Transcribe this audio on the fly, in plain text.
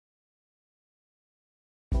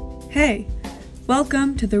Hey,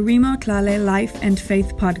 welcome to the Remo Tlale Life and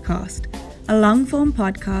Faith Podcast, a long-form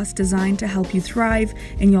podcast designed to help you thrive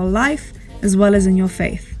in your life as well as in your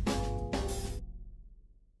faith.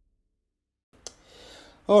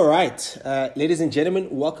 All right, ladies and gentlemen,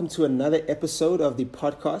 welcome to another episode of the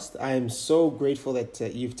podcast. I am so grateful that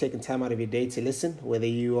you've taken time out of your day to listen, whether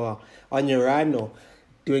you are on your run or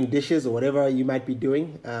doing dishes or whatever you might be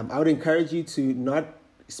doing. I would encourage you to not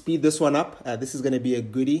speed this one up. This is going to be a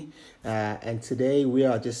goodie. And today we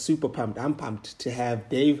are just super pumped. I'm pumped to have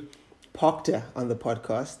Dave Proctor on the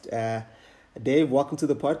podcast. Dave, welcome to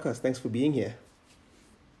the podcast. Thanks for being here.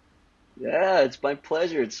 Yeah, it's my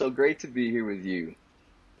pleasure. It's so great to be here with you.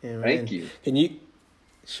 Yeah, Thank you. Can you?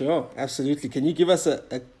 Sure, absolutely. Can you give us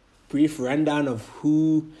a brief rundown of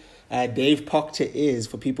who Dave Proctor is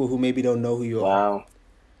for people who maybe don't know who you are? Wow.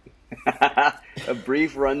 A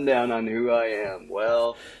brief rundown on who I am.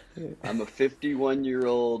 Well, I'm a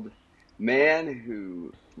 51-year-old man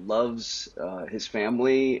who loves his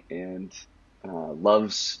family and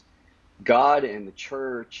loves God and the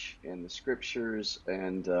church and the scriptures.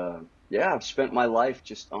 And I've spent my life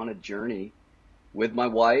just on a journey with my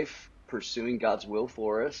wife, pursuing God's will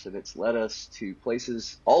for us, and it's led us to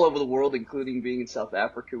places all over the world, including being in South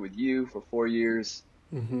Africa with you for 4 years.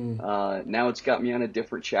 Mm-hmm. Now it's got me on a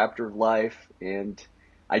different chapter of life, and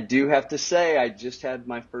I do have to say I just had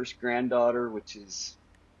my first granddaughter, which is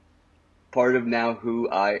part of now who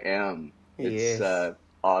I am. It's Yes.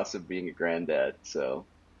 awesome being a granddad. So,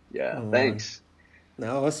 yeah, Oh, thanks.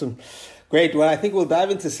 no, awesome. Great. Well, I think we'll dive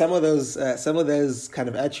into some of those kind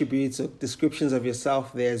of attributes or descriptions of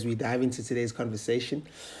yourself there as we dive into today's conversation.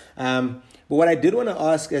 But what I did want to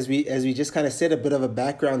ask, as we just kind of set a bit of a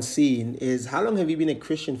background scene, is how long have you been a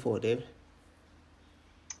Christian for, Dave?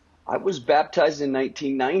 I was baptized in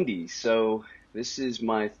 1990, so this is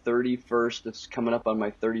my 31st. It's coming up on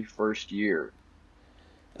my 31st year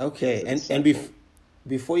Okay. as a And disciple.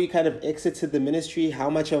 before you kind of exited the ministry, how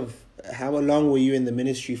long were you in the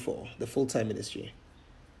ministry for, the full-time ministry?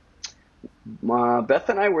 Beth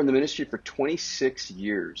and I were in the ministry for 26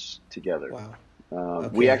 years together. Wow.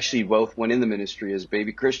 We Okay. actually both went in the ministry as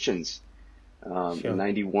baby Christians in Sure.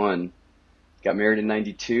 91, got married in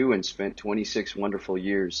 92, and spent 26 wonderful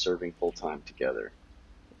years serving full-time together.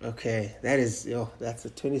 Okay, that's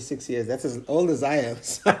 26 years. That's as old as I am.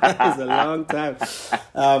 So that is a long time.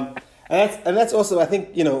 And that's also, I think,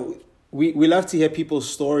 we love to hear people's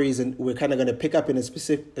stories, and we're kind of going to pick up in a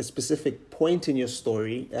specific point in your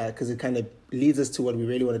story because it kind of leads us to what we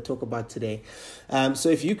really want to talk about today. So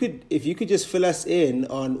if you could just fill us in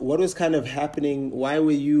on what was kind of happening, why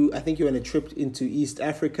were you? I think you were on a trip into East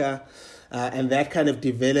Africa. And that kind of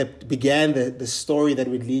began the story that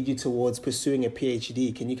would lead you towards pursuing a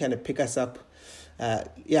PhD. Can you kind of pick us up?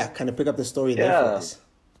 Kind of pick up the story there for Yeah. us.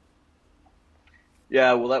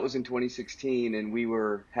 Yeah, well, that was in 2016, and we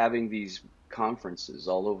were having these conferences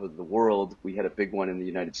all over the world. We had a big one in the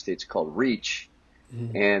United States called Reach.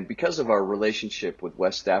 Mm-hmm. And because of our relationship with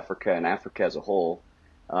West Africa and Africa as a whole,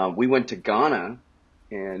 we went to Ghana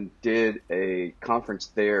and did a conference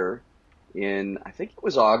there in, I think it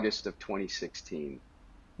was August of 2016.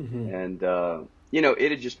 Mm-hmm. And,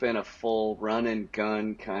 it had just been a full run and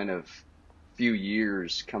gun kind of few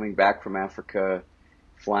years coming back from Africa,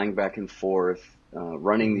 flying back and forth,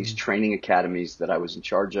 running these Mm-hmm. training academies that I was in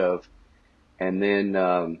charge of. And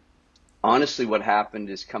then, honestly, what happened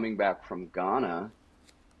is coming back from Ghana,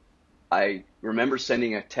 I remember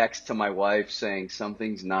sending a text to my wife saying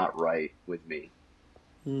something's not right with me,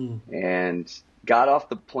 Mm-hmm. and got off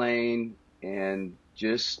the plane and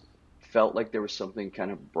just felt like there was something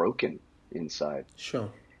kind of broken inside. Sure.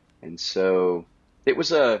 And so it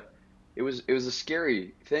was a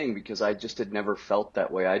scary thing because I just had never felt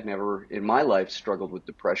that way. I'd never in my life struggled with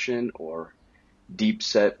depression or deep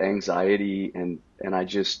set anxiety, and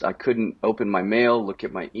I couldn't open my mail, look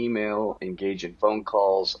at my email, engage in phone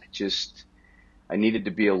calls. I needed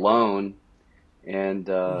to be alone. And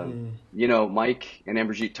Mike and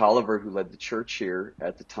Amberjeet Tolliver, who led the church here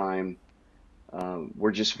at the time,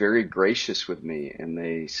 were just very gracious with me, and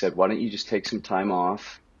they said, "Why don't you just take some time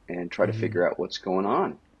off and try to Mm-hmm. figure out what's going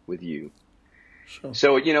on with you?" Sure.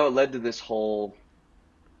 So, it led to this whole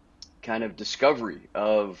kind of discovery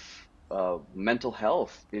of mental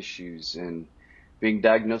health issues and being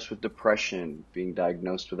diagnosed with depression, being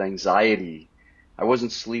diagnosed with anxiety. I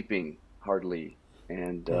wasn't sleeping hardly.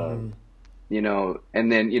 And, Mm-hmm.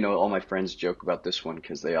 and then, all my friends joke about this one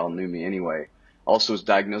because they all knew me anyway. Also was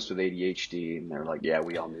diagnosed with ADHD, and they're like, yeah,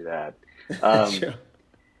 we all knew that. Um, Sure.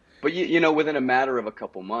 but, within a matter of a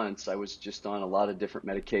couple months, I was just on a lot of different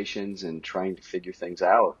medications and trying to figure things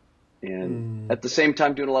out. and at the same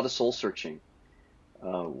time doing a lot of soul searching.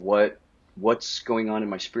 What's going on in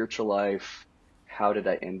my spiritual life? How did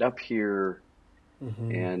I end up here?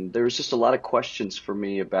 And there was just a lot of questions for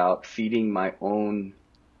me about feeding my own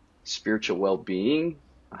spiritual well-being,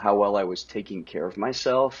 how well I was taking care of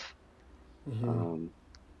myself.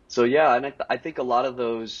 So yeah, and I think a lot of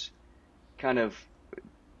those kind of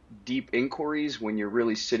deep inquiries, when you're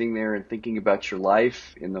really sitting there and thinking about your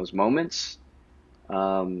life in those moments,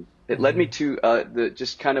 it led me to the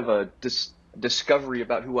just kind of a discovery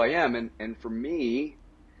about who I am, and for me,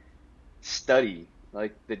 study,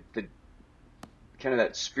 like the kind of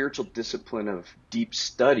that spiritual discipline of deep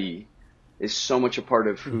study is so much a part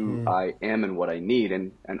of who I am and what I need.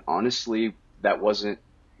 And honestly, that wasn't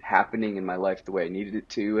happening in my life the way I needed it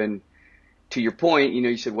to. And to your point,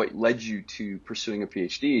 you said what led you to pursuing a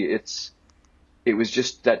PhD. It was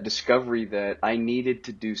just that discovery that I needed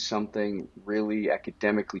to do something really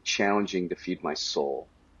academically challenging to feed my soul.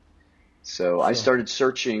 So I started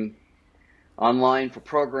searching online for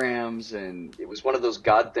programs, and it was one of those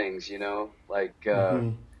God things, like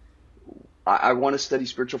I want to study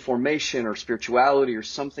spiritual formation or spirituality or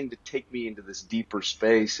something to take me into this deeper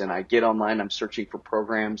space. And I get online, I'm searching for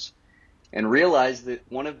programs, and realize that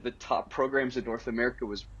one of the top programs in North America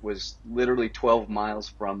was literally 12 miles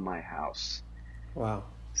from my house. Wow.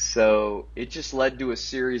 So it just led to a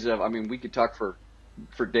series of, we could talk for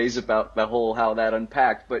days about how that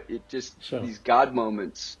unpacked, but it just, these God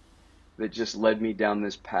moments that just led me down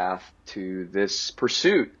this path to this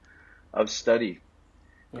pursuit of study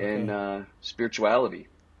and spirituality.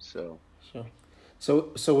 So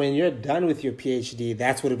when you're done with your PhD,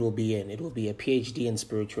 that's what it will be in. It will be a PhD in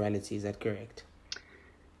spirituality. Is that correct?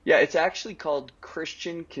 Yeah, it's actually called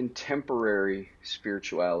Christian Contemporary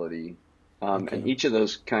Spirituality. And each of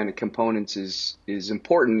those kind of components is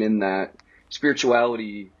important in that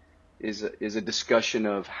spirituality is a discussion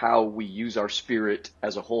of how we use our spirit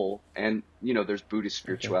as a whole. And, there's Buddhist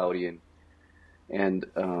spirituality and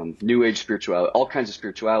New Age spirituality, all kinds of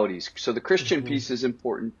spiritualities. So the Christian piece is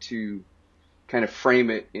important to kind of frame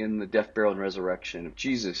it in the death, burial, and resurrection of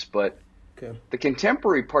Jesus. But the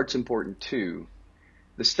contemporary part's important too.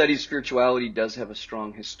 The study of spirituality does have a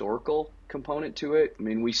strong historical component to it.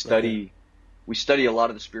 We study a lot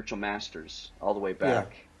of the spiritual masters all the way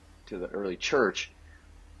back to the early church.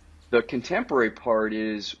 The contemporary part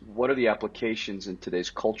is, what are the applications in today's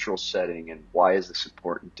cultural setting, and why is this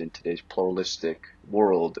important in today's pluralistic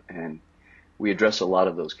world? And we address a lot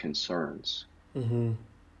of those concerns.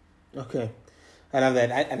 Okay. I love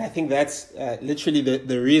that. And I think that's literally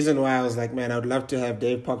the reason why I was like, man, I would love to have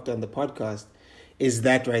Dave Pocht on the podcast, is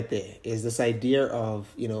that right there, is this idea of,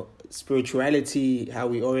 spirituality, how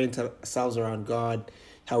we orient ourselves around God,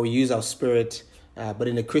 how we use our spirit, but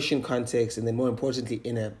in a Christian context, and then more importantly,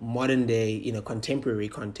 in a modern day, contemporary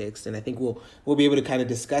context. And I think we'll be able to kind of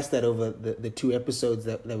discuss that over the two episodes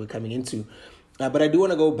that we're coming into. But I do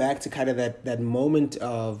want to go back to kind of that moment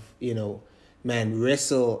of,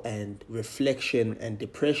 wrestle and reflection and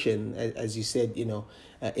depression, as you said,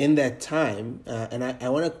 in that time. And I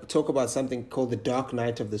want to talk about something called the dark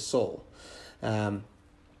night of the soul. And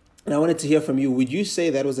I wanted to hear from you. Would you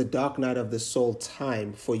say that was a dark night of the soul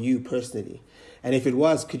time for you personally? And if it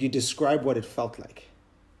was, could you describe what it felt like?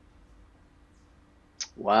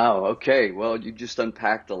 Wow. Okay. Well, you just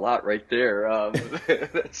unpacked a lot right there.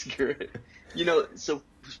 That's great. So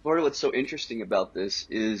part of what's so interesting about this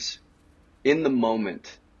is, in the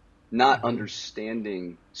moment, not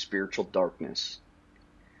understanding spiritual darkness,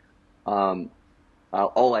 all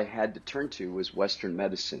I had to turn to was Western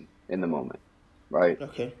medicine in the moment, right?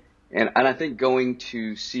 Okay. And I think going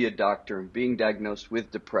to see a doctor and being diagnosed with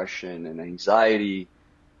depression and anxiety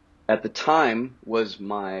at the time was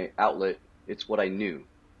my outlet. It's what I knew.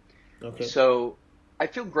 Okay. So I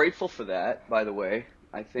feel grateful for that, by the way.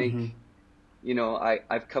 I think,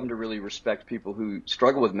 I've come to really respect people who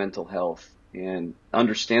struggle with mental health and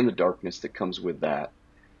understand the darkness that comes with that.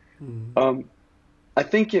 I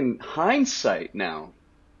think in hindsight now,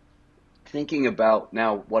 thinking about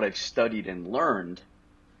now what I've studied and learned,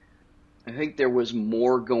 I think there was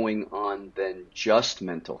more going on than just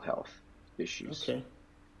mental health issues. Okay.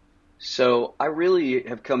 So I really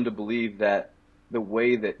have come to believe that the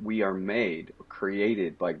way that we are made or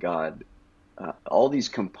created by God, all these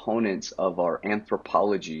components of our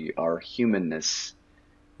anthropology, our humanness,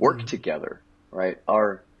 work together, right?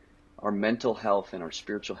 Our mental health and our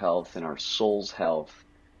spiritual health and our soul's health,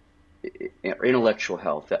 our intellectual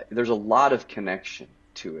health, there's a lot of connection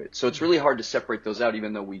to it. So it's really hard to separate those out,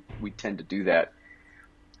 even though we tend to do that.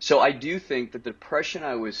 So I do think that the depression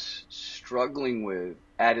I was struggling with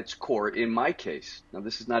at its core, in my case, now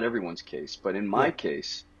this is not everyone's case, but in my Yeah.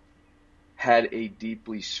 case, had a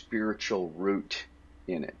deeply spiritual root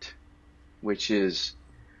in it, which is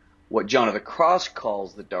what John of the Cross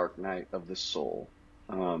calls the dark night of the soul.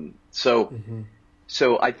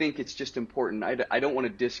 So I think it's just important. I don't want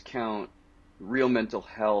to discount real mental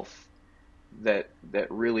health that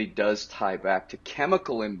really does tie back to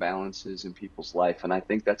chemical imbalances in people's life, and I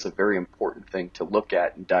think that's a very important thing to look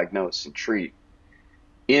at and diagnose and treat.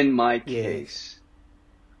 In my Yes. case,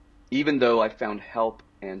 even though I found help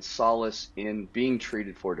and solace in being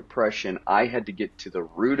treated for depression, I had to get to the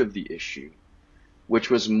root of the issue, which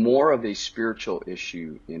was more of a spiritual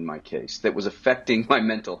issue in my case that was affecting my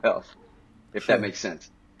mental health, if that Sure. makes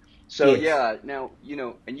sense. So Yes. yeah, now,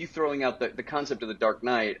 and you throwing out the concept of the dark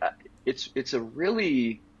night, it's a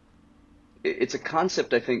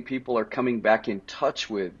concept I think people are coming back in touch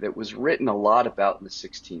with that was written a lot about in the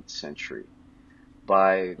 16th century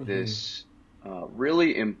by this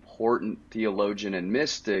really important theologian and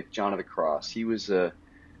mystic, John of the Cross. He was a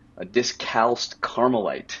discalced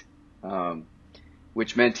Carmelite,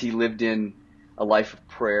 which meant he lived in a life of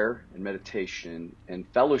prayer and meditation and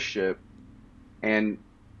fellowship, and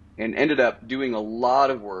ended up doing a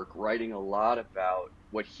lot of work, writing a lot about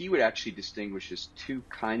what he would actually distinguish as two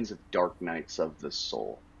kinds of dark nights of the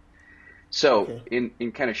soul. So Okay.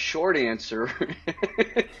 in kind of short answer,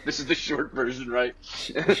 this is the short version, right?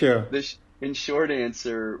 Sure. In short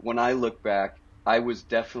answer, when I look back, I was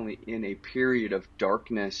definitely in a period of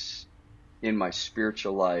darkness in my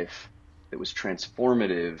spiritual life that was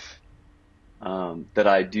transformative, that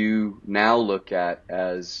I do now look at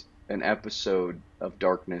as an episode of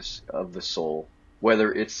darkness of the soul,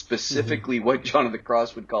 whether it's specifically what John of the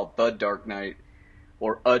Cross would call the dark night,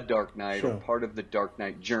 or a dark night, or Sure. part of the dark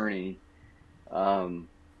night journey.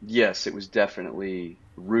 Yes, it was definitely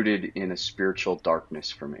rooted in a spiritual darkness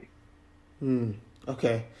for me.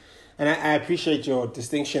 Okay. And I appreciate your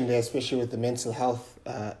distinction there, especially with the mental health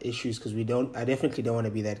issues, because I definitely don't want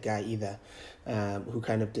to be that guy either, who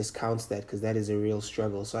kind of discounts that, because that is a real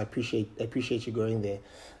struggle. So I appreciate you going there.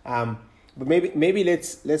 But maybe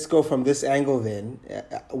let's go from this angle then.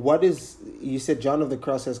 You said John of the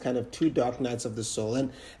Cross has kind of two dark nights of the soul,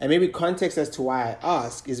 and maybe context as to why I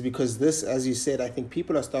ask is because this, as you said, I think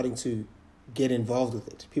people are starting to get involved with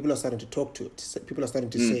it. People are starting to talk to it. People are starting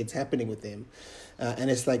to say it's happening with them. And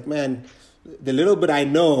it's like, man, the little bit I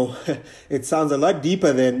know, it sounds a lot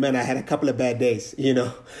deeper than, man, I had a couple of bad days,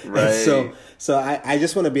 Right. And so I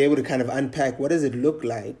just want to be able to kind of unpack what does it look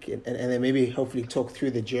like, and then maybe hopefully talk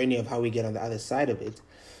through the journey of how we get on the other side of it.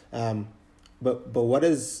 But what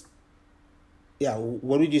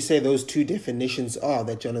would you say those two definitions are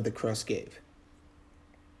that John of the Cross gave?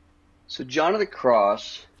 So John of the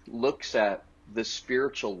Cross looks at the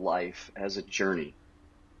spiritual life as a journey,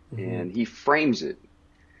 and he frames it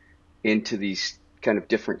into these kind of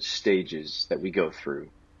different stages that we go through.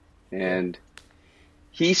 And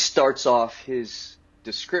he starts off his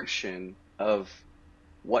description of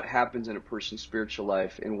what happens in a person's spiritual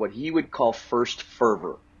life in what he would call first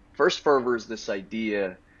fervor. First fervor is this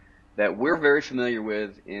idea that we're very familiar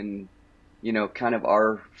with in, kind of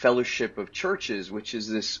our fellowship of churches, which is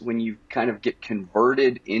this: when you kind of get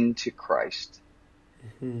converted into Christ,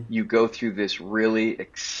 you go through this really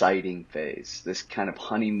exciting phase, this kind of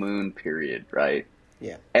honeymoon period, right?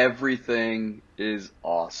 Yeah. Everything is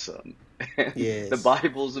awesome. Yes. The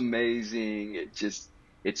Bible's amazing.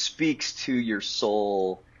 It speaks to your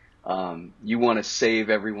soul. You want to save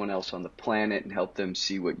everyone else on the planet and help them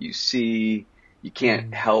see what you see. You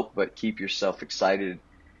can't help but keep yourself excited.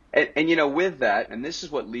 And with that, and this is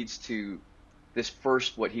what leads to this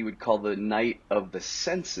first, what he would call the night of the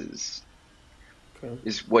senses,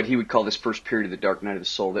 is what he would call this first period of the dark night of the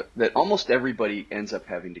soul that almost everybody ends up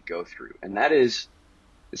having to go through. And that is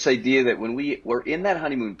this idea that when we're in that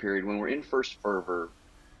honeymoon period, when we're in first fervor,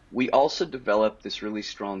 we also develop this really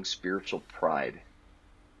strong spiritual pride,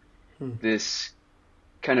 this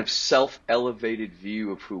kind of self-elevated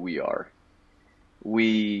view of who we are.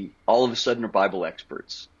 We all of a sudden are Bible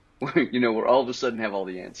experts. We're all of a sudden have all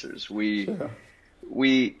the answers. It's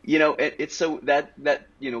so that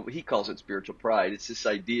he calls it spiritual pride. It's this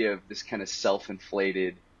idea of this kind of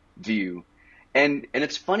self-inflated view. And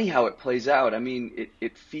it's funny how it plays out. I mean,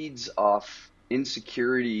 it feeds off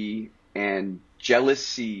insecurity and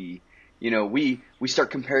jealousy. We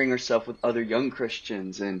start comparing ourselves with other young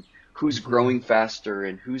Christians and who's growing faster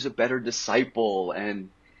and who's a better disciple,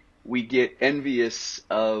 and we get envious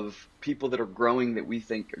of people that are growing, that we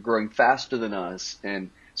think are growing faster than us.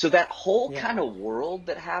 And so that whole kind of world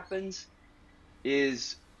that happens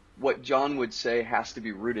is what John would say has to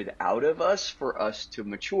be rooted out of us for us to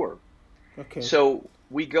mature. Okay. So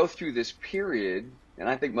we go through this period, and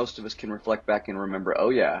I think most of us can reflect back and remember, oh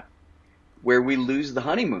yeah, where we lose the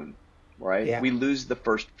honeymoon, right? Yeah. We lose the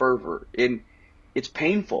first fervor, and it's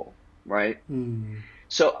painful, right? Mm.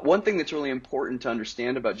 So one thing that's really important to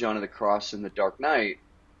understand about John of the Cross and the Dark Night,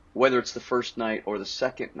 whether it's the first night or the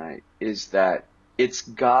second night, is that it's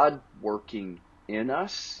God working in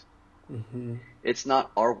us. Mm-hmm. It's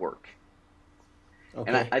not our work.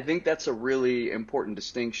 Okay. And I think that's a really important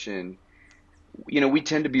distinction. You know, we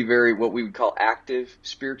tend to be very, what we would call active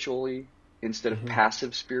spiritually instead of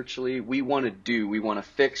passive spiritually. We want to do, we want to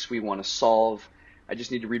fix, we want to solve. I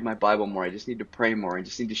just need to read my Bible more. I just need to pray more. I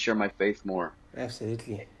just need to share my faith more.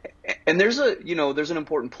 Absolutely. And there's an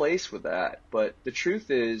important place with that. But the truth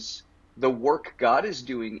is, the work God is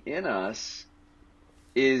doing in us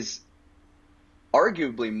is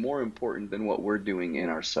arguably more important than what we're doing in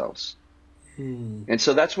ourselves. And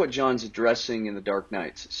so that's what John's addressing in the Dark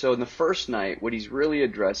Nights. So in the first night, what he's really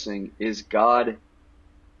addressing is God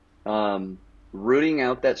rooting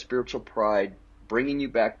out that spiritual pride, bringing you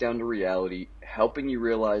back down to reality, helping you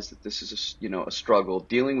realize that this is a struggle,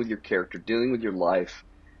 dealing with your character, dealing with your life.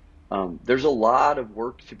 There's a lot of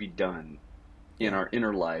work to be done in our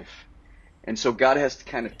inner life. And so God has to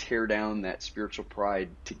kind of tear down that spiritual pride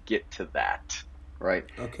to get to that, right?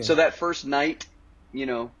 Okay. So that first night,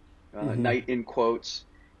 night in quotes,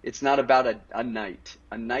 it's not about a night.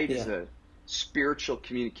 A night is a spiritual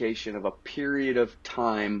communication of a period of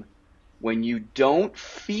time when you don't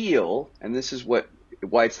feel, and this is why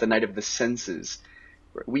it's the night of the senses.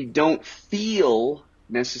 We don't feel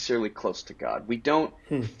necessarily close to God. We don't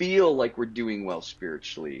feel like we're doing well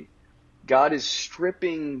spiritually. God is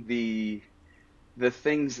stripping the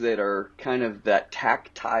things that are kind of that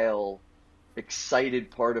tactile,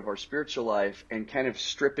 excited part of our spiritual life and kind of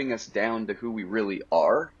stripping us down to who we really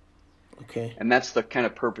are. Okay. And that's the kind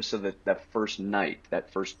of purpose of that first night,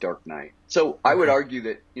 that first dark night. So I would argue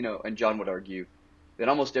that, and John would argue that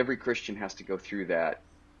almost every Christian has to go through that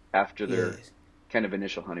after their kind of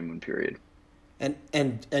initial honeymoon period.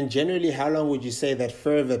 And generally, how long would you say that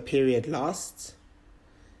fervor period lasts?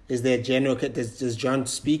 Is there general, does John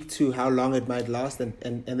speak to how long it might last?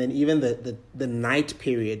 And then even the night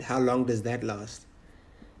period, how long does that last?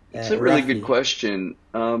 It's a really roughly? good question.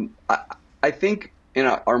 I think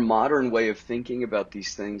our modern way of thinking about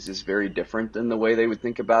these things is very different than the way they would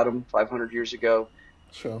think about them 500 years ago.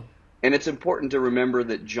 Sure. And it's important to remember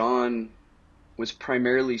that John was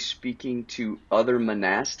primarily speaking to other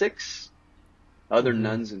monastics, other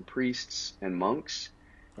nuns and priests and monks.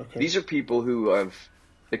 Okay. These are people who have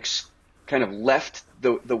kind of left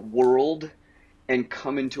the world and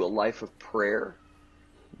come into a life of prayer.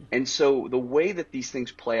 And so the way that these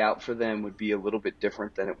things play out for them would be a little bit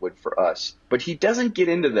different than it would for us. But he doesn't get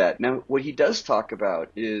into that. Now, what he does talk about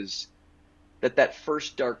is that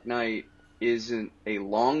first dark night isn't a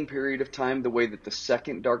long period of time the way that the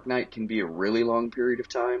second dark night can be a really long period of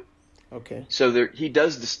time. Okay. So he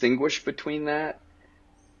does distinguish between that.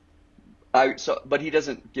 But he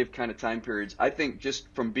doesn't give kind of time periods. I think just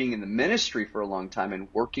from being in the ministry for a long time and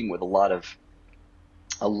working with a lot of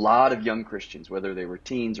young Christians, whether they were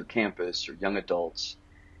teens or campus or young adults,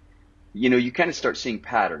 you kind of start seeing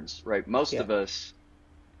patterns, right? Most of us,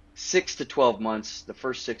 6 to 12 months, the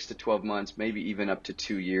first 6 to 12 months, maybe even up to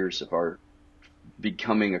 2 years of our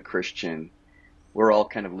becoming a Christian, we're all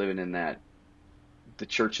kind of living in that the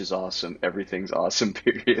church is awesome, everything's awesome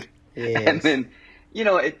period. Yes. And then,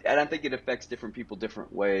 and I think it affects different people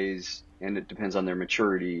different ways, and it depends on their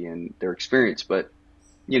maturity and their experience. But,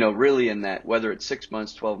 really in that, whether it's 6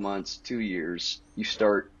 months, 12 months, 2 years, you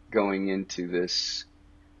start going into this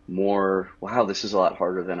more, wow, this is a lot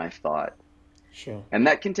harder than I thought. Sure. And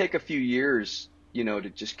that can take a few years, to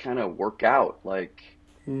just kind of work out, like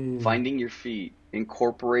finding your feet,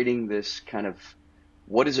 incorporating this kind of,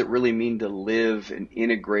 what does it really mean to live an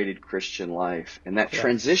integrated Christian life? And that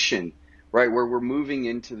transition, right, where we're moving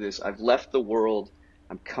into this, I've left the world,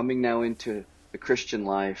 I'm coming now into the Christian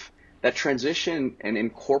life. That transition and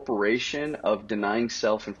incorporation of denying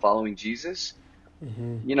self and following Jesus,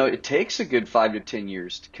 it takes a good 5 to 10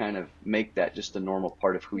 years to kind of make that just a normal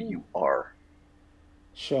part of who you are.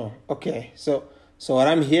 Sure. Okay. So what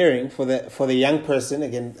I'm hearing for the young person,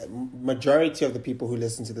 again, majority of the people who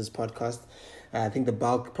listen to this podcast, I think the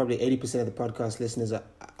bulk, probably 80% of the podcast listeners are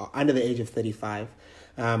under the age of 35.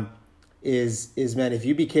 Is man, if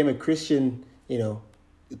you became a Christian,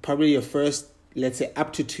 probably your first, let's say,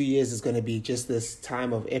 up to 2 years is going to be just this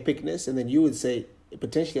time of epicness, and then you would say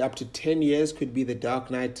potentially up to 10 years could be the dark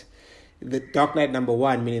night number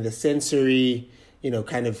one, meaning the sensory,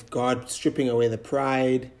 kind of God stripping away the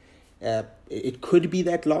pride. It could be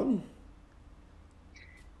that long.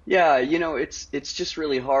 Yeah, it's just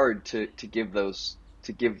really hard to give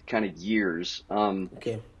kind of years.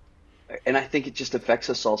 Okay. And I think it just affects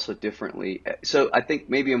us also differently. So I think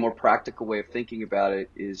maybe a more practical way of thinking about it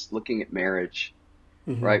is looking at marriage,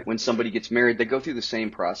 Mm-hmm. right? When somebody gets married, they go through the same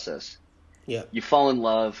process. Yeah. You fall in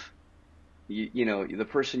love, the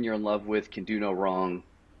person you're in love with can do no wrong.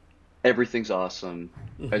 Everything's awesome.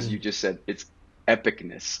 As Mm-hmm. you just said, it's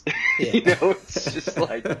epicness. Yeah. It's just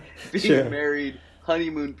like being Sure. married,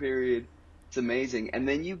 honeymoon period. It's amazing. And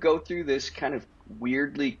then you go through this kind of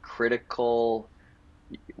weirdly critical,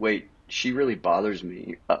 wait, she really bothers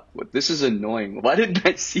me. This is annoying. Why didn't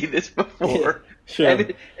I see this Yeah. before?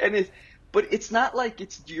 And Sure. but it's not like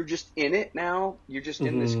you're just in it now. You're just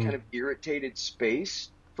in this Mm-hmm. kind of irritated space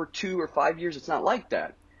for 2 or 5 years. It's not like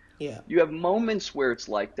that. Yeah. You have moments where it's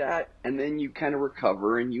like that, and then you kind of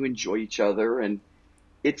recover and you enjoy each other, and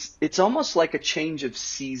it's almost like a change of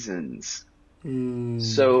seasons.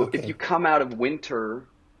 So if Okay. you come out of winter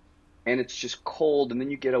and it's just cold, and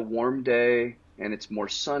then you get a warm day and it's more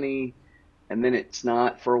sunny, and then it's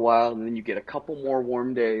not for a while, and then you get a couple more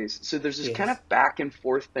warm days. So there's this kind Yes. of back and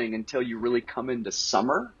forth thing until you really come into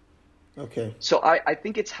summer. Okay. So I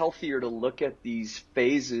think it's healthier to look at these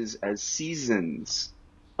phases as seasons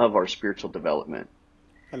of our spiritual development.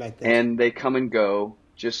 I like that. And they come and go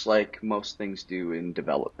just like most things do in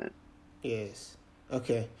development. Yes.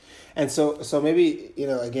 Okay. And so maybe,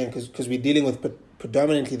 again, because we're dealing with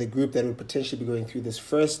predominantly the group that would potentially be going through this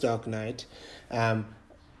first dark night, um,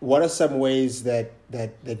 what are some ways that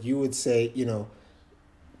you would say,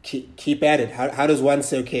 keep at it? How does one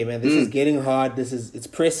say, okay, man, this is Mm, getting hard. It's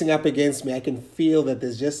pressing up against me. I can feel that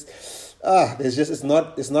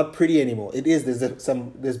it's not pretty anymore. It is.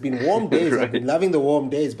 There's been warm days. I've been right. loving the warm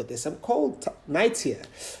days, but there's some cold nights here,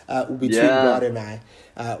 between God Yeah. and I.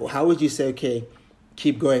 How would you say, okay,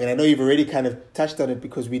 keep going? And I know you've already kind of touched on it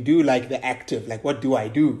because we do like the active, like what do I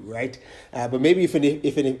do, right? But maybe even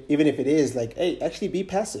if it is like, hey, actually be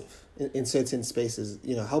passive in certain spaces.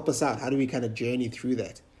 Help us out. How do we kind of journey through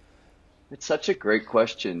that? It's such a great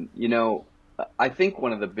question. I think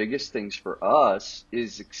one of the biggest things for us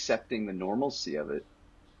is accepting the normalcy of it.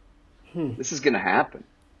 This is going to happen,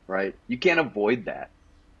 right? You can't avoid that.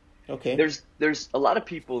 Okay. There's a lot of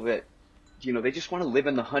people that, they just want to live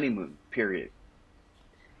in the honeymoon period.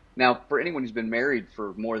 Now, for anyone who's been married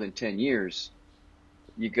for more than 10 years,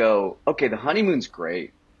 you go, okay, the honeymoon's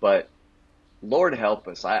great, but Lord help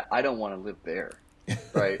us. I don't want to live there,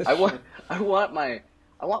 right? I want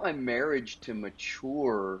my marriage to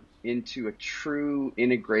mature into a true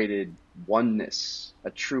integrated oneness,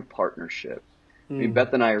 a true partnership. I mean,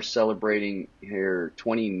 Beth and I are celebrating here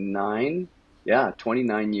 29, yeah,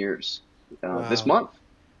 29 years this Wow. month,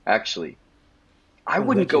 actually. I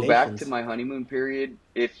wouldn't go back to Congratulations. my honeymoon period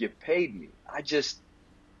if you paid me.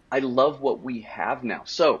 I love what we have now.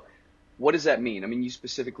 So, what does that mean? I mean, you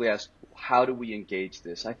specifically asked, how do we engage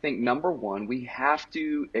this? I think number one, we have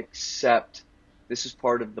to accept this is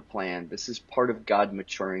part of the plan. This is part of God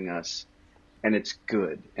maturing us, and it's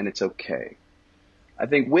good and it's okay. I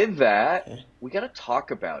think with that, Okay. we got to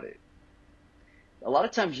talk about it. A lot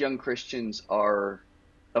of times young Christians are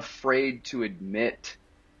afraid to admit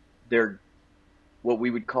their what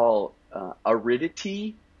we would call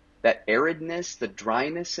aridity, that aridness, the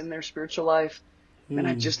dryness in their spiritual life. Man,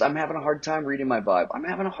 I'm having a hard time reading my Bible. I'm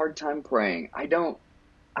having a hard time praying. I don't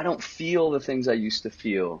feel the things I used to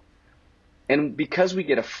feel. And because we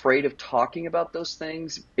get afraid of talking about those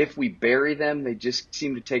things, if we bury them, they just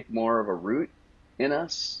seem to take more of a root in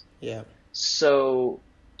us. Yeah. So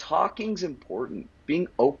talking's important. Being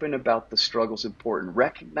open about the struggle's important.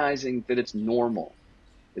 Recognizing that it's normal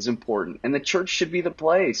is important. And the church should be the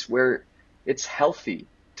place where it's healthy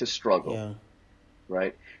to struggle, Yeah.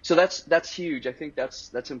 right? So that's huge. I think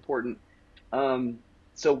that's important.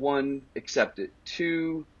 So one, accept it.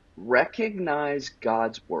 Two, recognize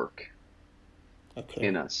God's work Okay.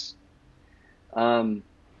 in us. Um,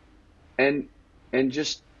 and and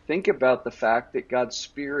just think about the fact that God's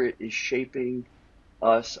Spirit is shaping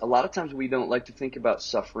us. A lot of times we don't like to think about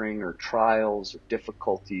suffering or trials or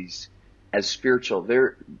difficulties as spiritual.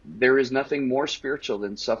 There is nothing more spiritual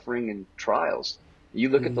than suffering and trials. You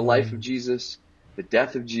look at the life of Jesus, the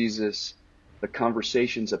death of Jesus, the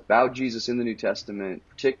conversations about Jesus in the New Testament,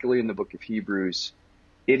 particularly in the book of Hebrews.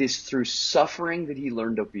 It is through suffering that he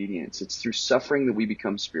learned obedience. It's through suffering that we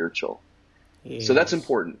become spiritual. So that's Yes.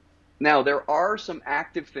 important. Now, there are some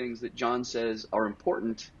active things that John says are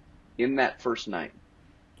important in that first night.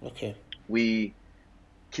 Okay. We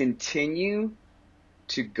continue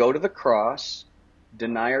to go to the cross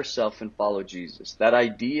deny ourselves and follow Jesus. That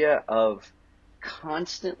idea of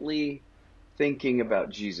constantly thinking about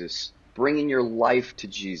Jesus, bringing your life to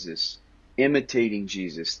Jesus, imitating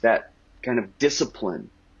Jesus, that kind of discipline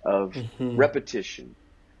of repetition,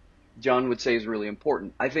 John would say is really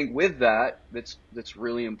important. I think with that, that's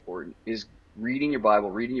really important is reading your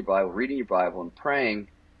Bible, and praying.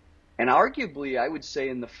 And arguably, I would say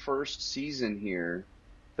in the first season here,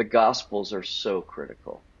 the Gospels are so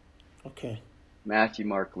critical. Okay. Matthew,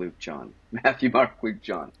 Mark, Luke, John. Matthew, Mark, Luke,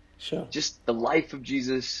 John. Sure. Just the life of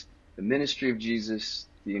Jesus, the ministry of Jesus,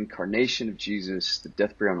 the incarnation of Jesus, the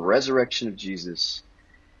death, burial, and resurrection of Jesus.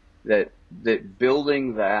 That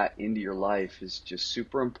building that into your life is just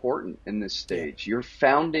super important in this stage. Yeah.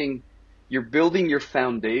 You're building your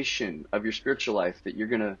foundation of your spiritual life that you're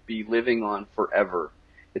going to be living on forever.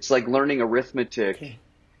 It's like learning arithmetic. Okay.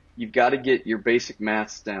 You've got to get your basic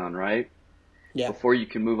maths down, right? Yeah. Before you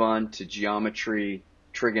can move on to geometry,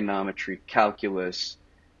 trigonometry, calculus,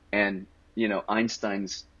 and,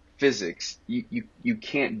 Einstein's physics. You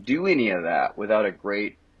can't do any of that without a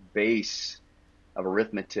great base of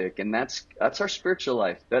arithmetic, and that's our spiritual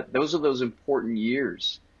life. Those are those important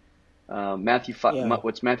years. Matthew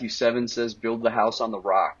 7 says, build the house on the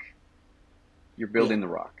rock. You're building the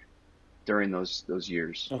rock during those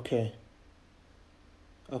years. Okay.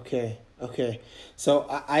 So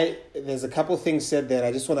I there's a couple things said there.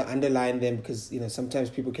 I just want to underline them because sometimes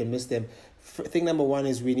people can miss them. Thing number one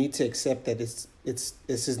is we need to accept that this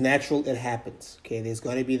is natural. It happens. Okay, there's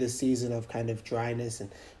going to be this season of kind of dryness, and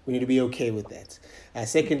we need to be okay with that.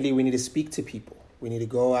 Secondly, we need to speak to people. We need to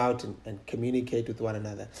go out and communicate with one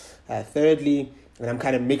another. Thirdly, and I'm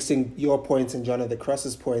kind of mixing your points and John of the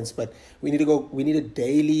Cross's points, but we need to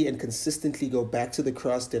daily and consistently go back to the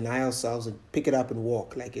cross, deny ourselves, and pick it up and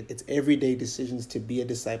walk. Like it's everyday decisions to be a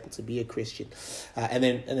disciple, to be a Christian. And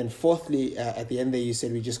then fourthly, at the end there, you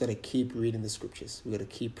said we just got to keep reading the scriptures. We got to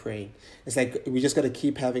keep praying. It's like we just got to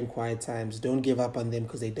keep having quiet times. Don't give up on them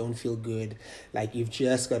because they don't feel good. Like you've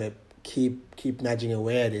just got to keep nudging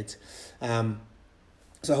away at it.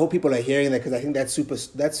 So I hope people are hearing that because I think that's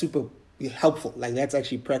super helpful. Like that's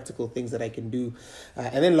actually practical things that I can do.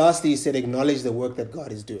 And then lastly, you said acknowledge the work that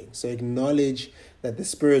God is doing. So acknowledge that the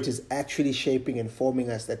Spirit is actually shaping and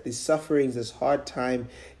forming us, that these sufferings, this hard time,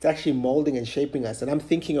 it's actually molding and shaping us. And I'm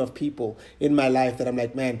thinking of people in my life that I'm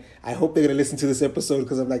like, man, I hope they're going to listen to this episode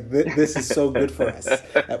because I'm like, this is so good for us.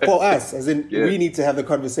 For us, as in we need to have the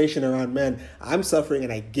conversation around, man, I'm suffering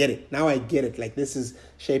and I get it. Now I get it. Like this is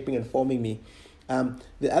shaping and forming me.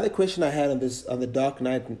 The other question I had on the dark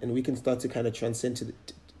night, and we can start to kind of transcend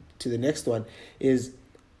to the next one, is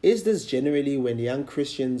this generally when young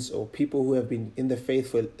Christians or people who have been in the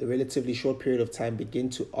faith for a relatively short period of time begin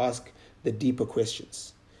to ask the deeper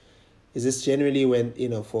questions? Is this generally when,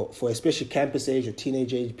 for especially campus age or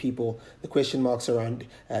teenage age people, the question marks around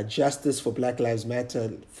justice for Black Lives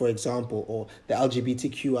Matter, for example, or the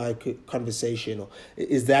LGBTQI conversation? Or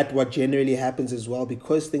is that what generally happens as well?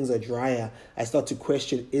 Because things are drier, I start to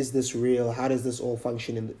question, is this real? How does this all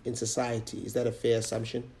function in society? Is that a fair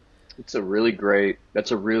assumption? That's a really great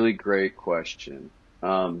question.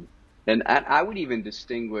 And I would even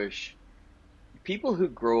distinguish people who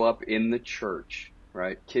grow up in the church,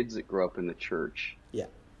 right? Kids that grow up in the church. Yeah.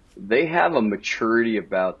 They have a maturity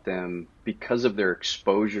about them because of their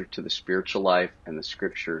exposure to the spiritual life and the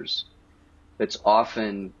scriptures that's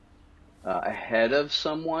often ahead of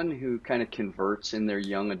someone who kind of converts in their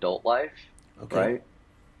young adult life, right?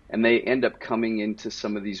 And they end up coming into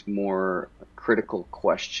some of these more critical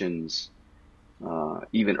questions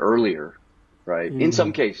even earlier, right? Mm-hmm. In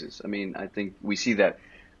some cases. I mean, I think we see that.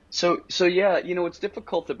 So yeah, what's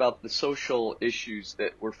difficult about the social issues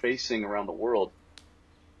that we're facing around the world,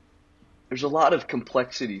 there's a lot of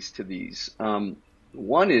complexities to these.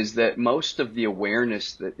 One is that most of the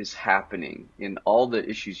awareness that is happening in all the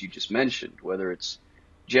issues you just mentioned, whether it's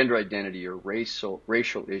gender identity or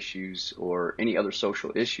racial issues or any other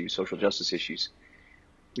social issues, social justice issues,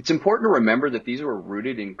 it's important to remember that these are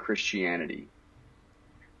rooted in Christianity.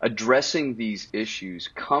 Addressing these issues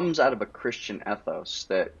comes out of a Christian ethos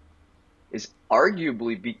that is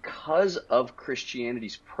arguably, because of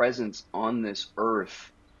Christianity's presence on this earth,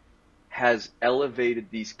 has elevated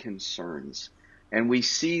these concerns. And we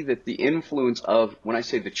see that the influence of, when I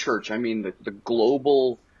say the church, I mean the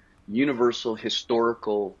global, universal,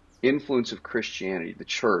 historical influence of Christianity, the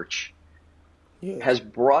church, has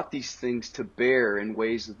brought these things to bear in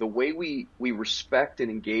ways that the way we respect and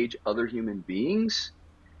engage other human beings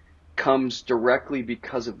comes directly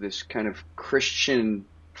because of this kind of Christian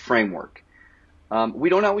framework. We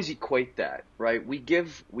don't always equate that, right? We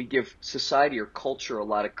give society or culture a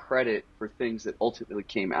lot of credit for things that ultimately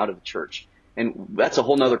came out of the church. And that's a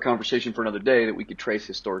whole Yeah. nother conversation for another day that we could trace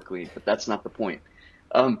historically, but that's not the point.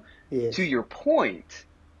 Um, to Yes. your point,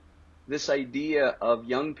 this idea of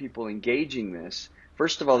young people engaging this,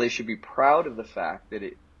 first of all, they should be proud of the fact that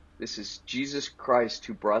this is Jesus Christ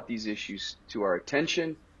who brought these issues to our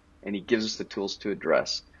attention, and he gives us the tools to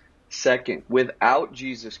address. Second, without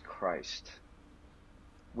Jesus Christ,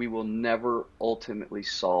 we will never ultimately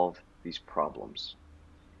solve these problems.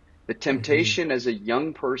 The Mm-hmm. temptation as a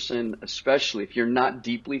young person, especially if you're not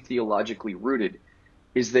deeply theologically rooted,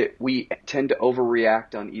 is that we tend to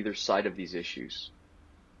overreact on either side of these issues.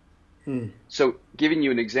 Mm. So, giving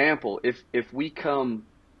you an example, if we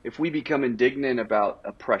become indignant about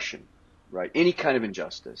oppression, right? Any kind of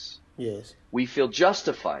injustice, Yes. we feel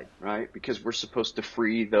justified, right? Because we're supposed to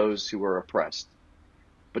free those who are oppressed.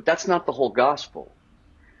 But that's not the whole gospel.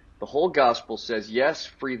 The whole gospel says, yes,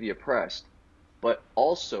 free the oppressed, but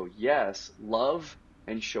also, yes, love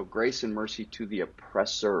and show grace and mercy to the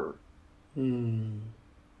oppressor. Mm.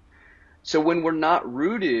 So when we're not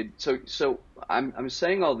rooted, so I'm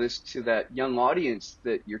saying all this to that young audience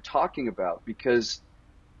that you're talking about, because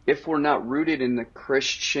if we're not rooted in the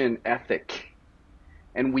Christian ethic,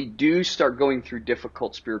 and we do start going through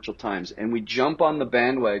difficult spiritual times, and we jump on the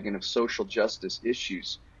bandwagon of social justice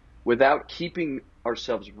issues without keeping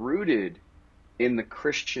ourselves rooted in the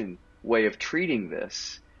Christian way of treating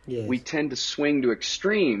this, we Yes. tend to swing to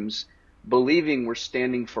extremes, believing we're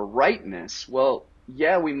standing for rightness. Well,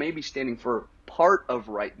 yeah, we may be standing for part of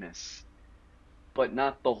rightness, but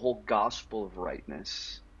not the whole gospel of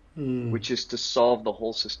rightness, Mm. which is to solve the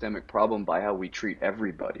whole systemic problem by how we treat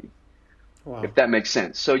everybody, Wow. if that makes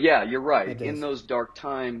sense. So yeah, you're right. That In does. those dark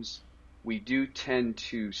times, we do tend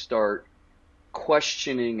to start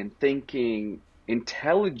questioning and thinking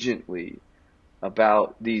intelligently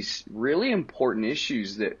about these really important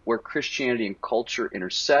issues that where Christianity and culture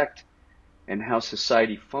intersect, and how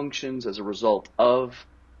society functions as a result of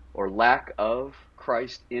or lack of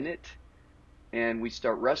Christ in it. And we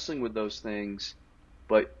start wrestling with those things.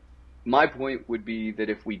 But my point would be that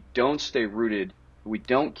if we don't stay rooted, we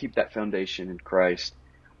don't keep that foundation in Christ,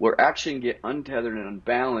 we're actually going to get untethered and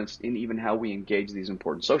unbalanced in even how we engage these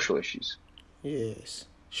important social issues. Yes.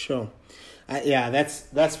 Sure. Yeah,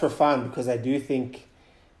 that's profound, because I do think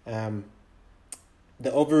um, the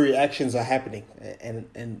overreactions are happening,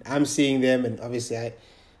 and I'm seeing them, and obviously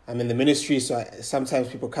I'm in the ministry, so sometimes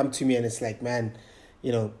people come to me and it's like, man,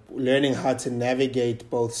 learning how to navigate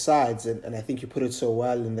both sides, and I think you put it so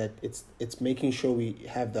well in that it's making sure we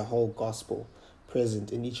have the whole gospel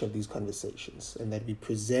present in each of these conversations, and that we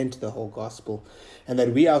present the whole gospel, and that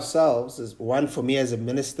we ourselves, as one, for me as a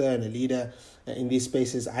minister and a leader in these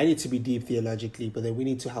spaces, I need to be deep theologically, but then we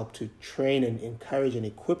need to help to train and encourage and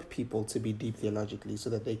equip people to be deep theologically, so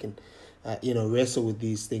that they can wrestle with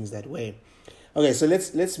these things that way. Okay, so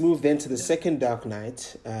let's move then to the second dark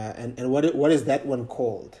night, and what is that one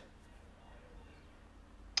called?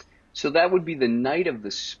 So that would be the night of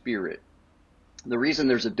the Spirit. The reason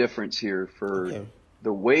there's a difference here for Okay.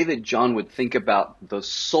 the way that John would think about the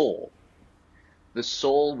soul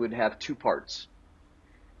would have two parts.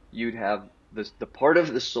 You'd have the part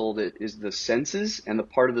of the soul that is the senses, and the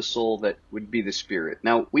part of the soul that would be the spirit.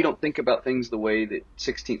 Now, we don't think about things the way that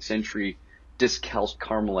 16th century discalced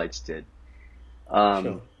Carmelites did.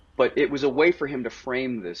 Sure. But it was a way for him to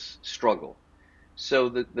frame this struggle. So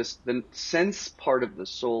the sense part of the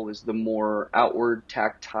soul is the more outward,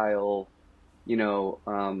 tactile,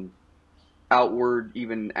 outward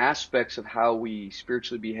even aspects of how we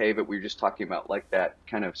spiritually behave that we were just talking about, like that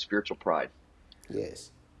kind of spiritual pride.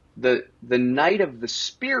 Yes. The night of the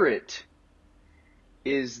Spirit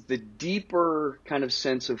is the deeper kind of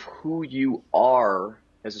sense of who you are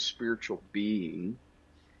as a spiritual being,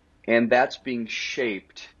 and that's being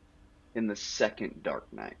shaped in the second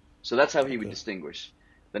dark night. So that's how he would Okay. distinguish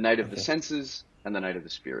the night of the Okay. senses and the night of the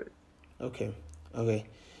Spirit. Okay. Okay.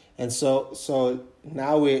 And so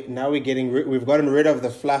now we've gotten rid of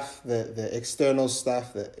the fluff, the external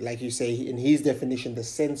stuff, like you say in his definition, the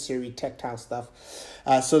sensory, tactile stuff.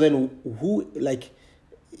 So then,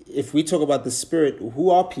 if we talk about the spirit,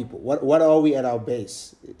 who are people? What are we at our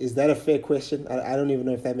base? Is that a fair question? I don't even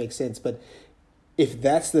know if that makes sense. But if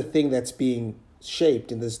that's the thing that's being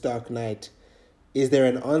shaped in this dark night, is there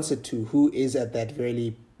an answer to who is at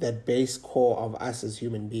that base core of us as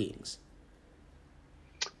human beings?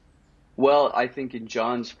 Well, I think in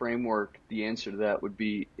John's framework, the answer to that would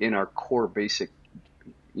be in our core basic,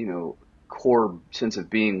 core sense of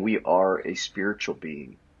being, we are a spiritual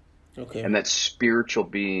being. Okay. And that spiritual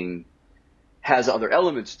being has other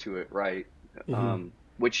elements to it, right? Mm-hmm.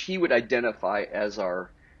 Which he would identify as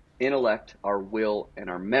our intellect, our will, and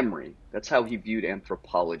our memory. That's how he viewed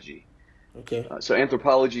anthropology. Okay. So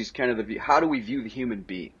anthropology is kind of the view, how do we view the human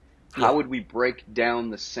being? How Yeah. would we break down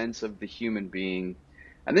the sense of the human being?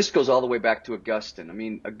 And this goes all the way back to Augustine. I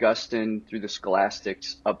mean, Augustine through the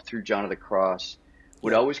scholastics up through John of the Cross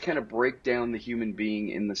would Yeah. always kind of break down the human being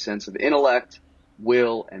in the sense of intellect,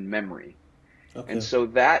 will, and memory. And Okay. so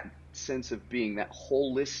that sense of being, that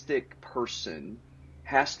holistic person,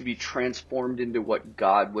 has to be transformed into what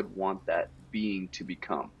God would want that being to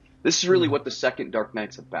become. This is really what the second Dark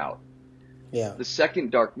Knight's about. Yeah. The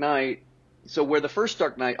second Dark Knight, so where the first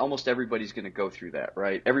Dark Knight, almost everybody's going to go through that,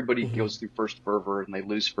 right? Everybody goes through first fervor, and they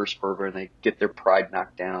lose first fervor, and they get their pride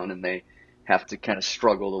knocked down, and they have to kind of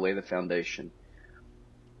struggle to lay the foundation.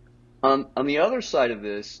 On the other side of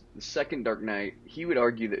this, the second Dark Knight, he would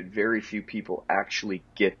argue that very few people actually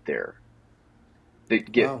get there.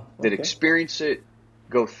 Wow. That Okay. experience it,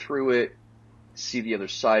 go through it, see the other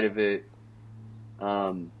side of it,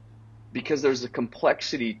 because there's a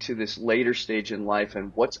complexity to this later stage in life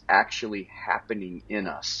and what's actually happening in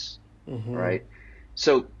us, right?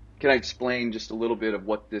 So can I explain just a little bit of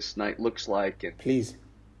what this night looks like? And Please.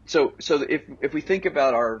 so if we think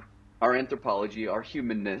about our anthropology, our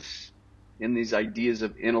humanness, in these ideas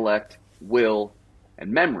of intellect, will,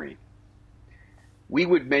 and memory, we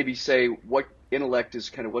would maybe say what intellect is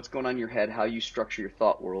kind of what's going on in your head, how you structure your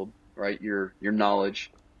thought world, right? Your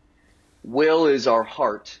knowledge. Will is our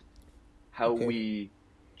heart, how Okay. we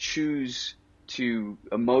choose to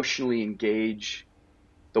emotionally engage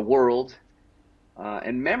the world.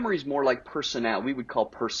 And memory is more like personality. We would call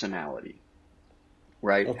personality,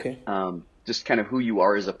 right? Okay. Just kind of who you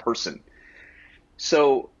are as a person.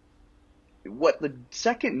 So what the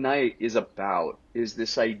second night is about is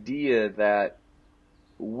this idea that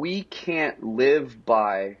we can't live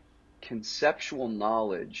by conceptual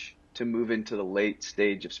knowledge to move into the late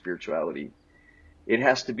stage of spirituality. It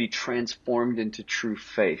has to be transformed into true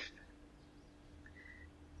faith.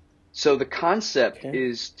 So the concept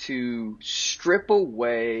is to strip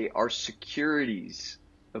away our securities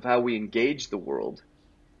of how we engage the world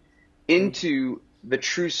into the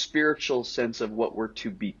true spiritual sense of what we're to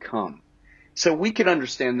become. So we can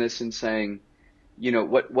understand this in saying, you know,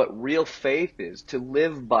 what real faith is. To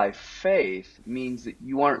live by faith means that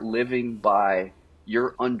you aren't living by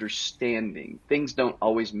your understanding. Things don't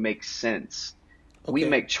always make sense. We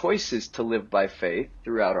make choices to live by faith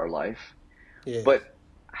throughout our life. Yes. But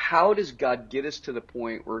how does God get us to the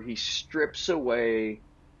point where he strips away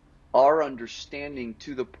our understanding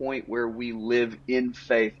to the point where we live in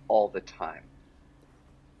faith all the time?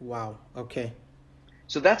 Wow. Okay.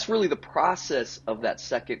 So that's really the process of that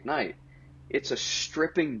second night. It's a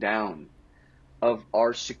stripping down of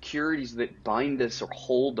our securities that bind us or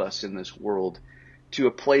hold us in this world to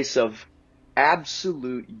a place of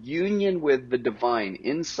absolute union with the divine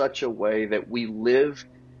in such a way that we live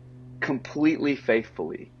completely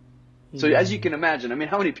faithfully. So as you can imagine, I mean,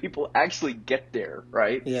 how many people actually get there,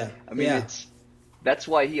 right? Yeah. I mean, that's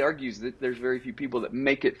why he argues that there's very few people that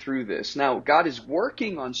make it through this. Now, God is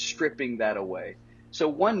working on stripping that away. So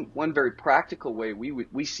one very practical way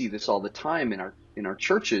we see this all the time in our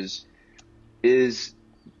churches is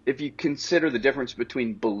if you consider the difference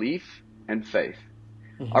between belief and faith.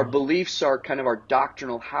 Our beliefs are kind of our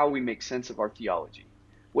doctrinal, how we make sense of our theology.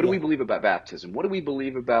 What do we believe about baptism? What do we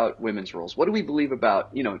believe about women's roles? What do we believe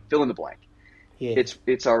about, you know, fill in the blank? Yeah.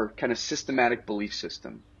 It's our kind of systematic belief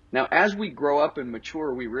system. Now, as we grow up and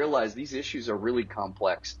mature, we realize these issues are really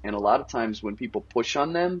complex. And a lot of times when people push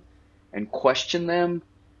on them and question them,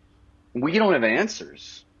 we don't have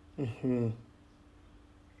answers. And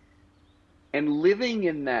living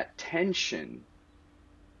in that tension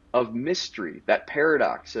of mystery, that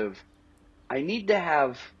paradox of, I need to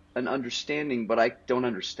have an understanding, but I don't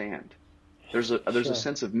understand. There's a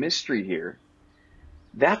sense of mystery here.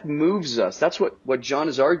 That moves us. That's what John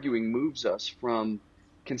is arguing moves us from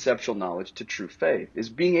conceptual knowledge to true faith, is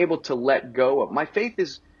being able to let go of. My faith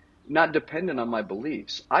is not dependent on my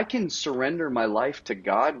beliefs. I can surrender my life to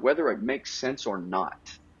God whether it makes sense or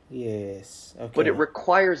not. Yes. Okay. But it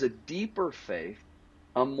requires a deeper faith,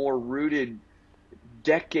 a more rooted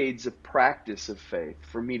decades of practice of faith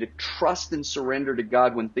for me to trust and surrender to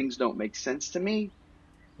God when things don't make sense to me.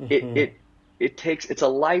 It's a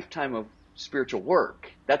lifetime of spiritual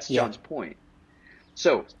work. That's John's point.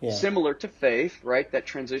 So similar to faith, right? That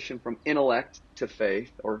transition from intellect to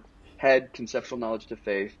faith, or head conceptual knowledge to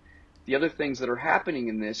faith. The other things that are happening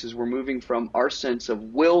in this is we're moving from our sense of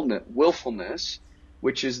willfulness,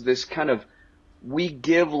 which is this kind of we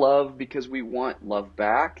give love because we want love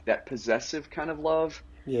back, that possessive kind of love,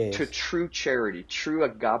 to Yes. true charity, true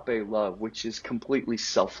agape love, which is completely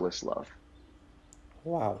selfless love.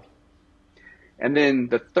 Wow. And then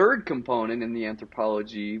the third component in the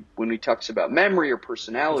anthropology, when he talks about memory or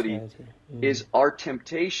personality, Personality. is our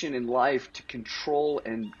temptation in life to control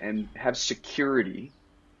and have security,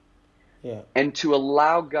 Yeah. and to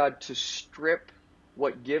allow God to strip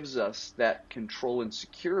what gives us that control and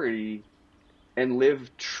security and live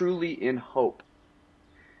truly in hope.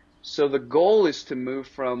 So the goal is to move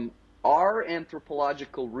from our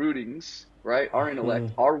anthropological rootings, right? Our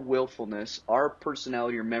intellect, our willfulness, our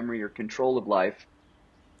personality or memory or control of life,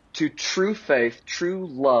 to true faith, true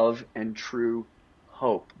love, and true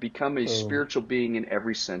hope. Become a Boom. spiritual being in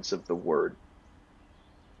every sense of the word.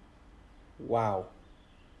 Wow.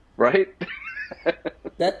 Right?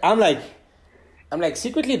 That I'm like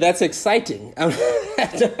secretly that's exciting.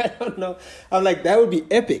 I don't know. I'm like that would be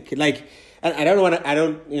epic. Like I don't want to. I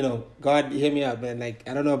don't. You know, God, hear me out, man. Like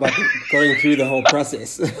I don't know about going through the whole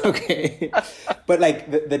process. Okay, but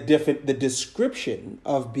like the description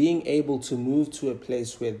of being able to move to a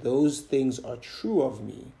place where those things are true of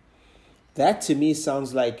me. That to me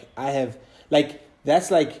sounds like I have like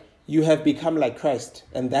that's like you have become like Christ,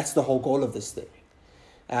 and that's the whole goal of this thing.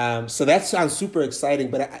 So that sounds super exciting,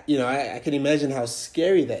 but I can imagine how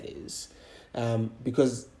scary that is,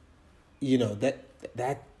 because that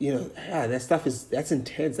stuff that's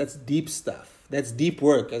intense. That's deep stuff. That's deep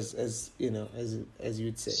work, as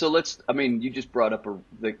you'd say. So you just brought up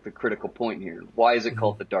the critical point here. Why is it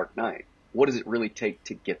called the Dark Night? What does it really take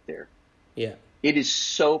to get there? Yeah, It is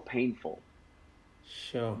so painful.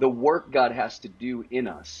 sure. The work God has to do in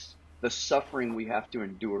us, the suffering we have to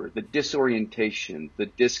endure, the disorientation, the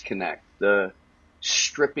disconnect, the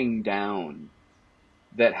stripping down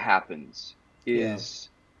that happens is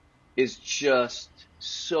just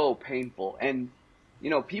so painful. And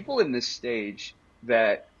people in this stage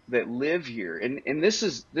that live here, and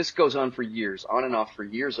this goes on for years, on and off for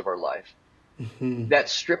years of our life. That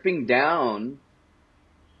stripping down,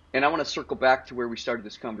 and I want to circle back to where we started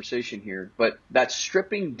this conversation here, but that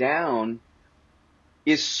stripping down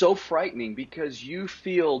is so frightening because you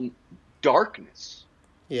feel darkness.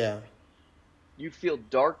 Yeah. You feel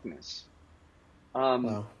darkness.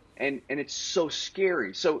 Wow. And it's so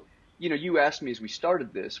scary. So, you asked me as we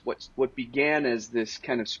started this, what began as this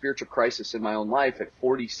kind of spiritual crisis in my own life at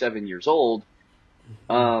 47 years old,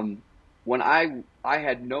 when I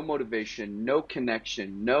had no motivation, no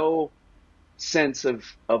connection, no sense of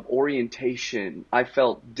orientation. I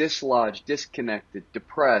felt dislodged, disconnected,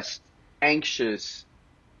 depressed, anxious.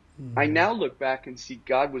 I now look back and see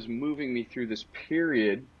God was moving me through this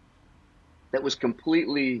period that was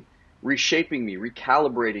completely reshaping me,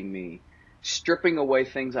 recalibrating me, stripping away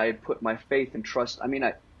things I had put my faith and trust. I mean,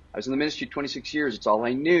 I was in the ministry 26 years. It's all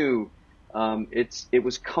I knew. It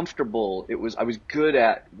was comfortable. I was good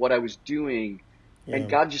at what I was doing. Yeah. And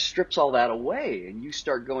God just strips all that away, and you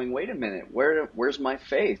start going, wait a minute, where's my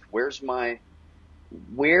faith? Where is my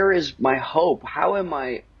hope? How am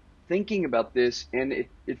I thinking about this? And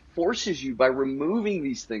it forces you, by removing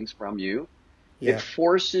these things from you, Yeah. it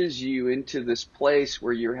forces you into this place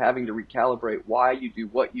where you're having to recalibrate why you do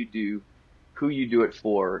what you do, who you do it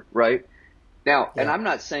for, right? Now, and I'm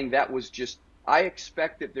not saying that was just, I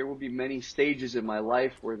expect that there will be many stages in my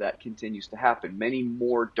life where that continues to happen, many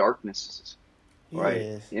more darknesses, right,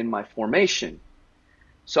 Yes. in my formation.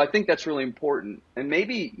 So I think that's really important. And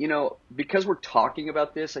maybe, because we're talking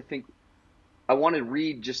about this, I think I want to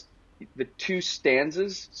read just the two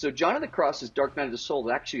stanzas. So John of the Cross's Dark Night of the Soul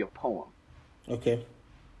is actually a poem. Okay.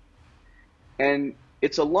 And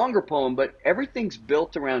it's a longer poem, but everything's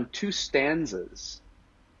built around two stanzas.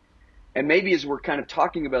 And maybe as we're kind of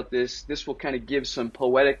talking about this will kind of give some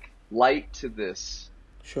poetic light to this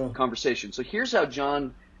conversation. So here's how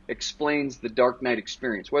John explains the dark night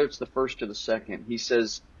experience, whether it's the first or the second. He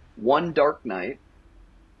says, one dark night,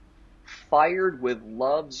 fired with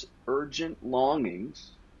love's urgent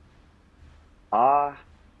longings, ah,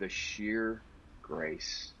 the sheer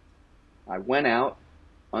grace. I went out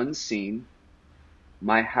unseen,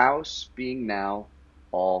 my house being now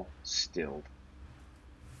all stilled,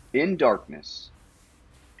 in darkness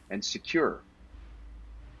and secure,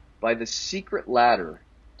 by the secret ladder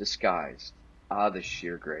disguised, ah, the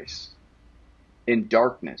sheer grace. In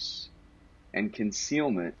darkness and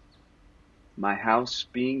concealment, my house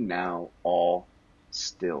being now all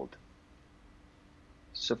stilled.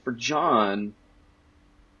 So for John,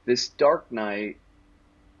 this dark night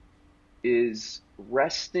is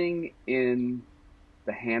resting in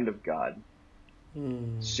the hand of God,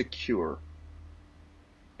 secure.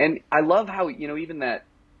 And I love how, even that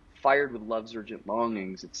fired with love's urgent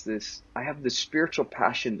longings, it's this, I have this spiritual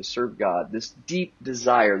passion to serve God, this deep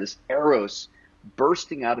desire, this eros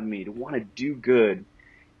bursting out of me to want to do good.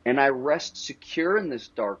 And I rest secure in this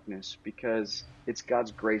darkness because it's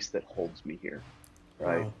God's grace that holds me here,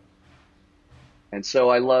 right? Wow. And so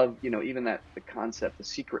I love, even the concept, the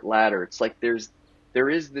secret ladder. It's like there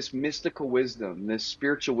is this mystical wisdom, this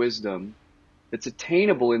spiritual wisdom that's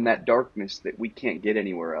attainable in that darkness that we can't get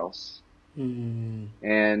anywhere else. Mm.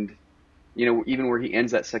 And, even where he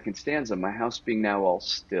ends that second stanza, my house being now all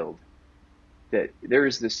stilled, that there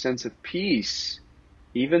is this sense of peace,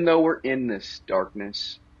 even though we're in this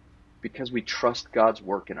darkness, because we trust God's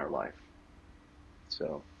work in our life.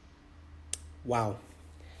 So. Wow.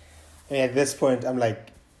 I mean, at this point, I'm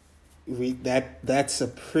like, that's a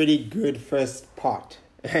pretty good first part.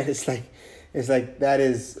 It's like that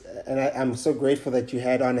is, and I'm so grateful that you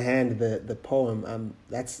had on hand the poem.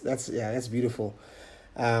 That's beautiful.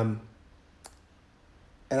 And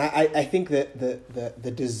I think that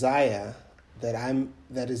the desire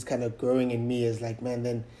that is kind of growing in me is like, man,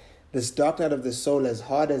 then this dark night of the soul, as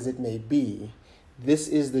hard as it may be, this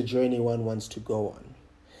is the journey one wants to go on.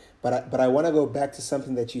 But I want to go back to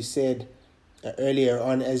something that you said earlier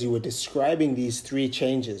on as you were describing these three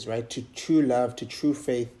changes, right? To true love, to true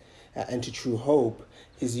faith, and to true hope.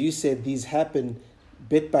 Is you said these happen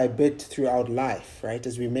bit by bit throughout life, right?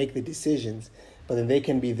 As we make the decisions. But then they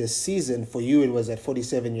can be this season. For you, it was at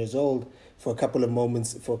 47 years old. For a couple of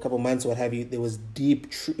moments, for a couple of months, what have you, there was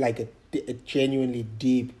deep, like a genuinely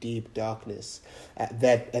deep darkness.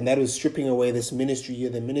 That was stripping away this ministry. You're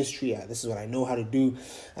the ministry. This is what I know how to do.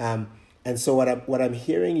 And so what I'm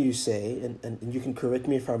hearing you say, and you can correct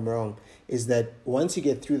me if I'm wrong, is that once you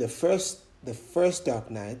get through the first dark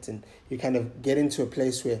night, and you kind of get into a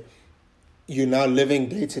place where you're now living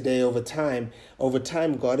day to day over time,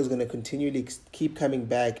 God is going to continually keep coming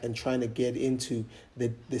back and trying to get into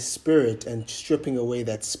the spirit and stripping away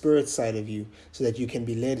that spirit side of you so that you can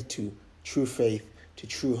be led to true faith, to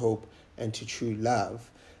true hope, and to true love.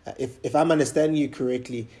 If I'm understanding you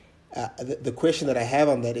correctly, the question that I have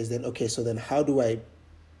on that is then, okay, so then how do I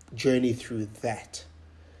journey through that?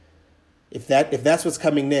 If that's what's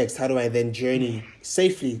coming next, how do I then journey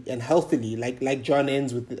safely and healthily, like John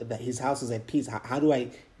ends with his house is at peace? How do I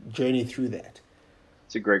journey through that?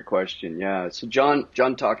 It's a great question. Yeah. So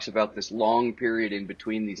John talks about this long period in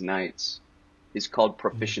between these nights is called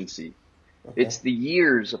proficiency. Okay. It's the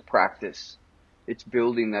years of practice. It's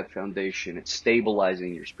building that foundation. It's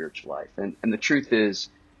stabilizing your spiritual life. And the truth is,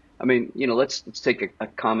 I mean, let's take a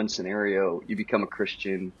common scenario. You become a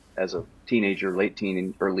Christian as a teenager, late teen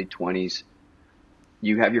and early 20s.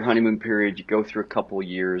 You have your honeymoon period. You go through a couple of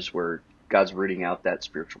years where God's rooting out that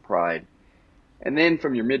spiritual pride. And then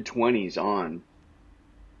from your mid-20s on,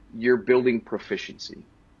 you're building proficiency.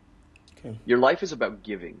 Okay. Your life is about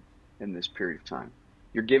giving in this period of time.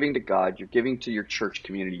 You're giving to God. You're giving to your church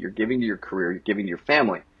community. You're giving to your career. You're giving to your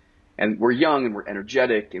family. And we're young and we're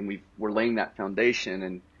energetic and we're laying that foundation.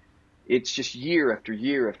 And it's just year after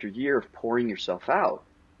year after year of pouring yourself out,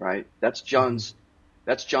 right? That's John's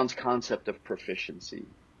concept of proficiency.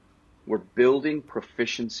 We're building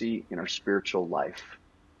proficiency in our spiritual life.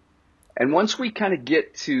 And once we kind of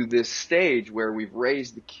get to this stage where we've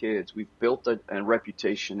raised the kids, we've built a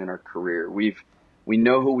reputation in our career, we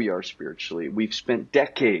know who we are spiritually, we've spent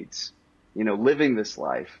decades, living this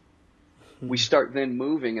life, we start then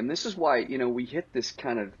moving. And this is why, we hit this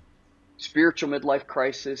kind of spiritual midlife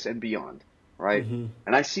crisis and beyond, right? Mm-hmm.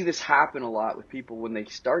 And I see this happen a lot with people when they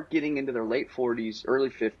start getting into their late 40s, early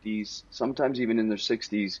 50s, sometimes even in their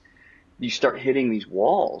 60s, you start hitting these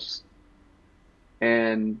walls.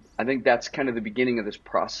 And I think that's kind of the beginning of this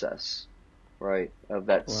process, right, of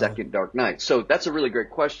that second dark night. So that's a really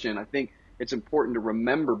great question. I think it's important to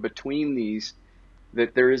remember between these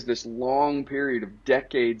that there is this long period of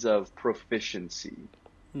decades of proficiency,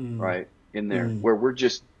 right, in there where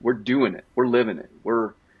we're doing it, we're living it,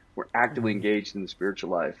 we're actively engaged in the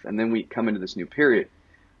spiritual life. And then we come into this new period.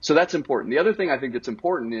 So that's important. The other thing I think that's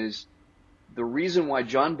important is the reason why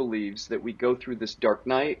John believes that we go through this dark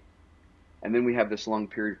night and then we have this long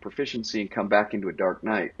period of proficiency and come back into a dark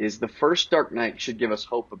night is the first dark night should give us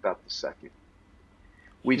hope about the second.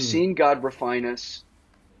 We've seen God refine us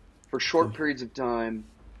for short periods of time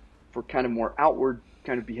for kind of more outward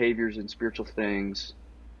kind of behaviors and spiritual things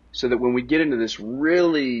so that when we get into this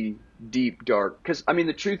really deep dark, because I mean,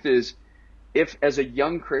 the truth is, if as a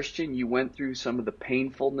young Christian you went through some of the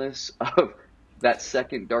painfulness of that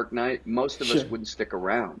second dark night, most of us wouldn't stick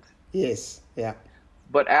around. Yes. Yeah.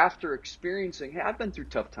 But after experiencing, hey, I've been through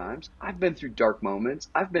tough times. I've been through dark moments.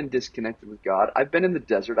 I've been disconnected with God. I've been in the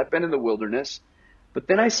desert. I've been in the wilderness. But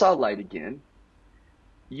then I saw light again.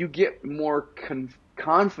 You get more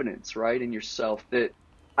confidence, right, in yourself that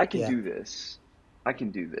I can do this. I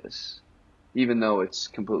can do this, even though it's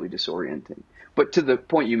completely disorienting. But to the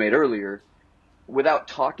point you made earlier, without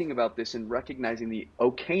talking about this and recognizing the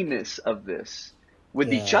okayness of this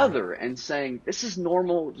with each other and saying, this is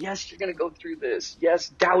normal. Yes, you're going to go through this. Yes,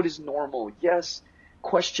 doubt is normal. Yes,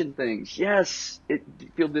 question things. Yes,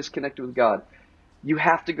 feel disconnected with God. You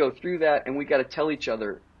have to go through that, and we got to tell each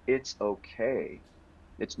other, it's okay.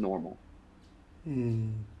 It's normal.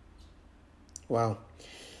 Wow.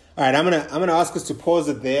 All right, I'm gonna ask us to pause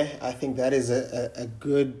it there. I think that is a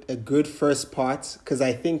good first part, because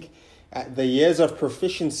I think the years of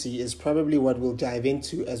proficiency is probably what we'll dive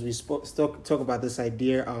into as we talk about this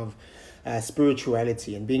idea of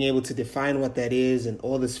spirituality and being able to define what that is and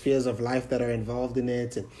all the spheres of life that are involved in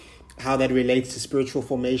it, and how that relates to spiritual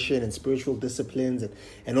formation and spiritual disciplines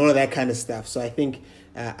and all of that kind of stuff. So I think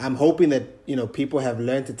I'm hoping that, people have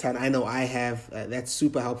learned a ton. I know I have. That's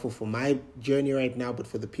super helpful for my journey right now, but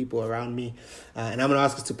for the people around me. And I'm going to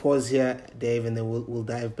ask us to pause here, Dave, and then we'll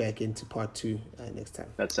dive back into part 2 next time.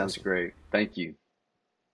 That sounds great. Thank you.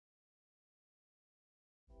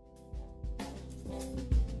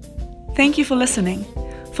 Thank you for listening.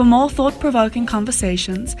 For more thought-provoking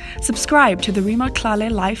conversations, subscribe to the Remo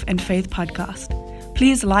Tlale Life and Faith podcast.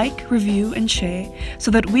 Please like, review, and share so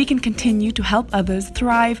that we can continue to help others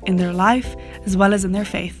thrive in their life as well as in their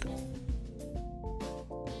faith.